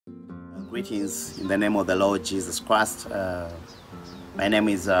Greetings in the name of the Lord Jesus Christ. My name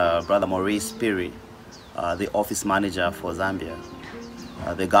is Brother Maurice Piri, the office manager for Zambia.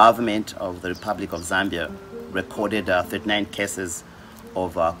 The government of the Republic of Zambia recorded 39 cases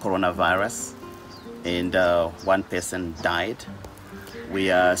of coronavirus, and one person died.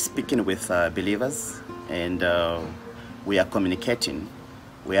 We are speaking with believers, and we are communicating.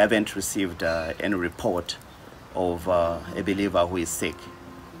 We haven't received any report of a believer who is sick,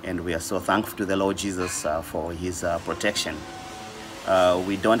 and we are so thankful to the Lord Jesus for his protection.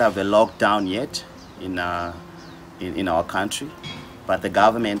 We don't have a lockdown yet in our country, but the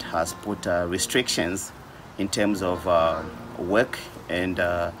government has put restrictions in terms of work and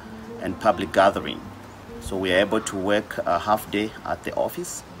public gathering. So we are able to work a half day at the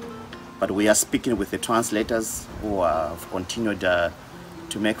office, but we are speaking with the translators who have continued to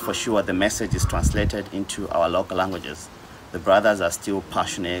make for sure the message is translated into our local languages. The brothers are still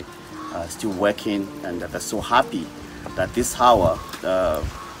passionate, still working, and they're so happy that this hour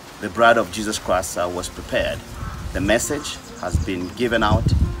the bride of Jesus Christ was prepared. The message has been given out,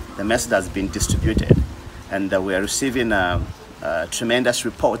 the message has been distributed, and we are receiving tremendous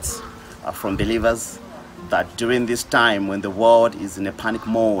reports from believers that during this time when the world is in a panic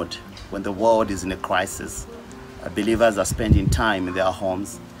mode, when the world is in a crisis, believers are spending time in their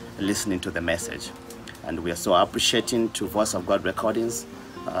homes listening to the message. And we are so appreciating to Voice of God Recordings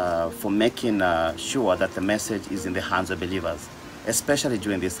for making sure that the message is in the hands of believers, especially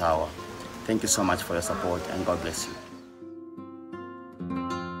during this hour. Thank you so much for your support, and God bless you.